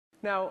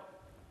Now,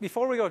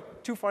 before we go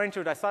too far into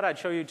it, I thought I'd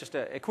show you just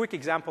a quick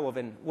example of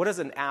what is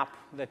an app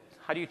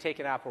how do you take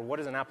an app, or what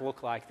does an app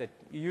look like that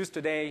you use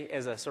today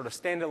as a sort of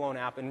standalone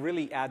app and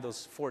really add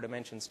those 4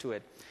 dimensions to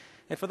it.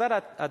 And for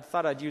that, I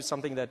thought I'd use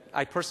something that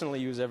I personally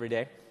use every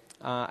day.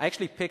 I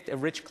actually picked a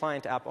rich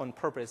client app on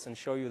purpose and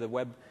show you the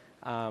web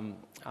and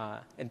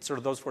sort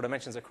of those 4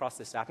 dimensions across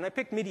this app. And I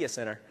picked Media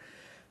Center.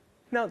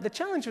 Now, the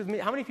challenge with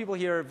how many people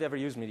here have ever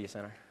used Media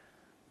Center?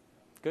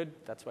 Good.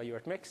 That's why you're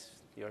at Mix.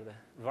 You're the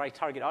right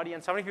target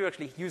audience. How many people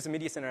actually use the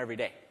Media Center every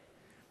day?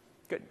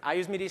 Good. I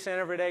use Media Center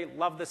every day.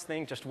 Love this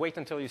thing. Just wait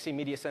until you see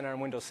Media Center on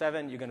Windows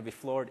 7. You're going to be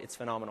floored. It's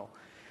phenomenal.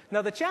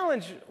 Now, the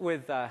challenge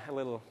with a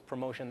little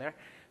promotion there,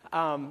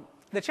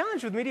 the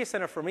challenge with Media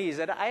Center for me is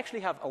that I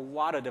actually have a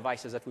lot of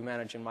devices that we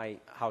manage in my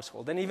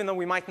household. And even though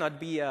we might not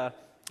be a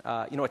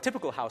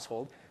typical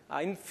household,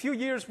 in a few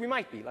years we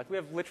might be. Like, we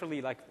have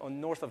literally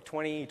north of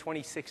 20,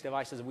 26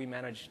 devices we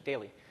manage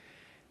daily.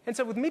 And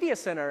so with Media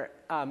Center,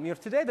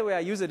 today the way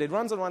I use it, it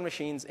runs on 1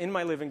 machine in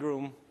my living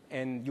room,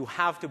 and you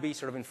have to be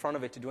sort of in front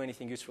of it to do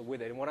anything useful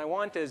with it. And what I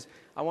want is,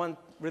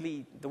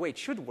 really the way it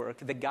should work,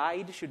 the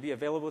guide should be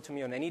available to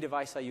me on any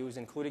device I use,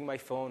 including my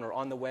phone or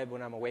on the web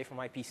when I'm away from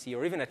my PC,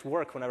 or even at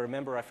work when I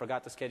remember I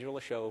forgot to schedule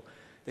a show.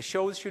 The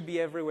shows should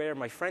be everywhere.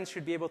 My friends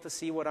should be able to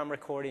see what I'm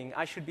recording.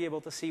 I should be able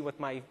to see what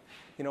my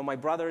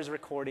brother is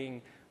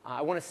recording.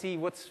 I want to see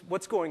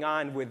what's going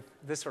on with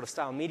this sort of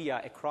style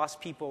media across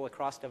people,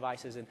 across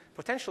devices, and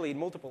potentially in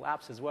multiple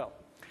apps as well.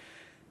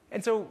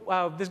 And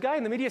so this guy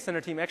in the Media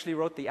Center team actually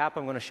wrote the app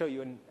I'm going to show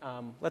you. And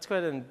let's go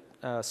ahead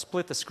and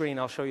split the screen.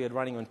 I'll show you it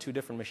running on 2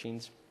 different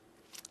machines.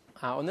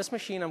 On this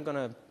machine, I'm going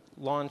to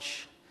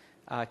launch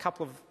a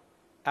couple of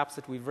apps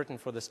that we've written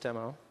for this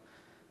demo.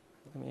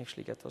 Let me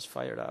actually get those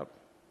fired up.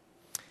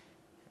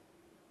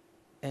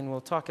 And we'll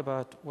talk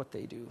about what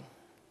they do.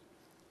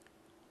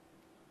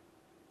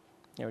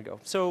 There we go.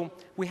 So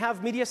we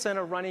have Media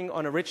Center running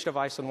on a rich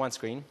device on 1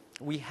 screen.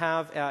 We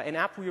have an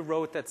app we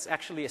wrote that's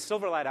actually a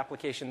Silverlight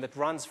application that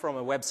runs from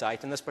a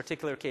website. In this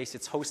particular case,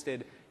 it's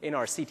hosted in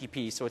our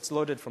CTP, so it's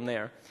loaded from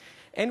there.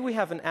 And we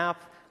have an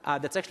app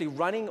that's actually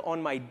running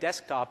on my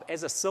desktop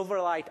as a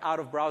Silverlight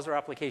out-of-browser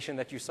application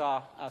that you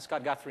saw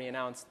Scott Guthrie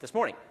announce this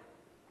morning.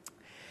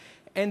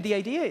 And the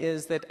idea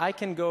is that I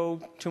can go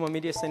to my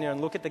Media Center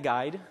and look at the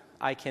guide.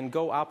 I can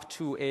go up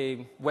to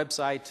a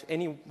website,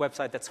 any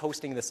website that's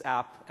hosting this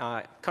app.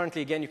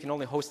 Currently, again, you can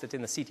only host it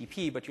in the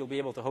CTP, but you'll be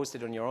able to host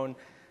it on your own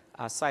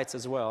sites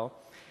as well.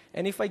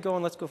 And if I go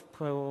and let's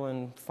go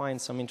and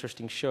find some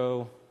interesting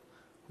show.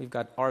 We've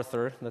got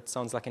Arthur. That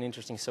sounds like an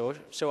interesting show.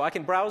 So I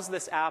can browse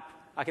this app.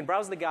 I can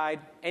browse the guide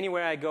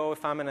anywhere I go.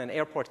 If I'm in an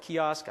airport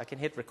kiosk, I can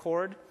hit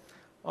record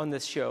on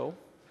this show.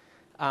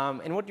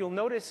 And what you'll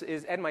notice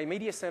is at my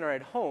Media Center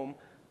at home,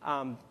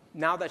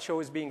 now that show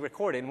is being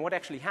recorded. And what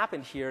actually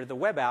happened here, the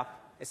web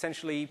app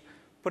essentially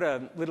put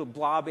a little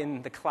blob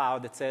in the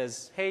cloud that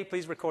says, hey,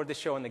 please record this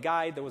show in the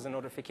guide. There was a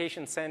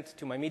notification sent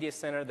to my Media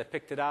Center that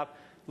picked it up,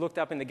 looked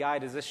up in the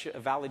guide, is this a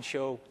valid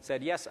show?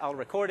 Said, yes, I'll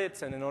record it,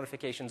 send the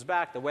notifications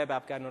back. The web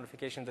app got a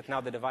notification that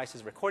now the device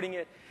is recording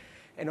it.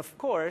 And of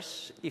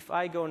course, if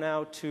I go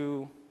now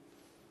to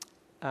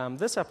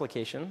this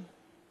application,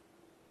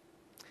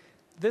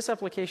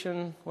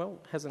 well,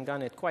 hasn't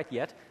done it quite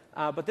yet.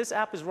 But this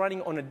app is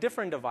running on a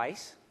different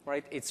device,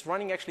 right? It's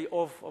running actually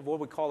off of what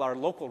we call our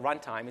local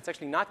runtime. It's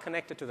actually not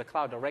connected to the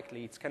cloud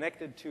directly. It's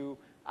connected to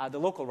the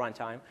local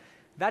runtime.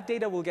 That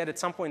data will get at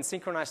some point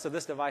synchronized to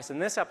this device.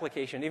 And this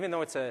application, even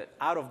though it's an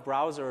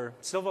out-of-browser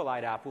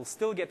Silverlight app, will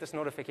still get this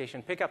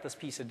notification, pick up this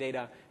piece of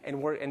data,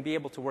 and be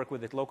able to work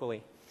with it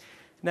locally.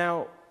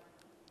 Now,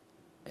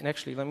 and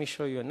actually, let me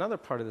show you another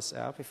part of this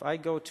app. If I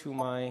go to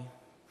my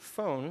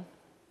phone,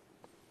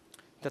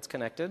 that's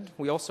connected.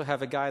 We also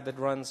have a guide that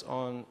runs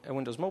on a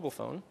Windows mobile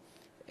phone.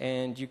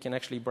 And you can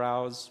actually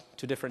browse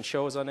to different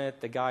shows on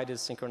it. The guide is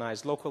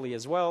synchronized locally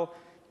as well.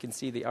 You can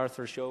see the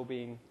Arthur show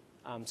being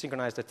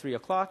synchronized at 3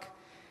 o'clock.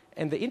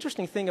 And the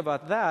interesting thing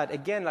about that,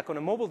 again, like on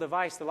a mobile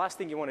device, the last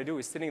thing you want to do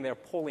is sitting there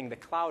polling the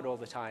cloud all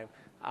the time.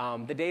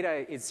 The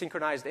data is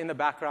synchronized in the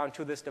background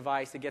to this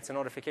device. It gets a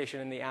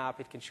notification in the app.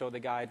 It can show the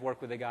guide,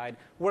 work with the guide,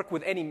 work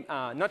with any,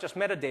 not just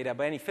metadata,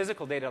 but any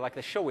physical data like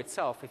the show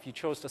itself, if you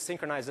chose to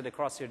synchronize it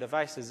across your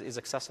devices, is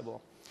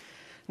accessible.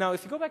 Now,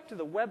 if you go back to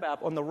the web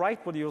app, on the right,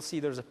 what you'll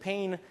see, there's a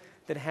pane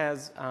that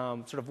has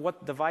sort of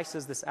what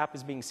devices this app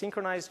is being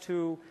synchronized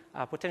to,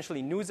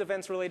 potentially news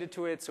events related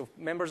to it. So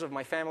members of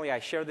my family I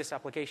share this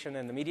application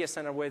in the Media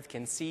Center with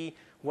can see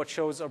what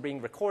shows are being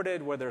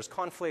recorded, where there's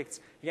conflicts,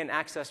 again,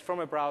 accessed from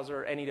a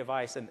browser, any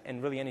device,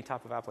 and really any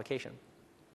type of application.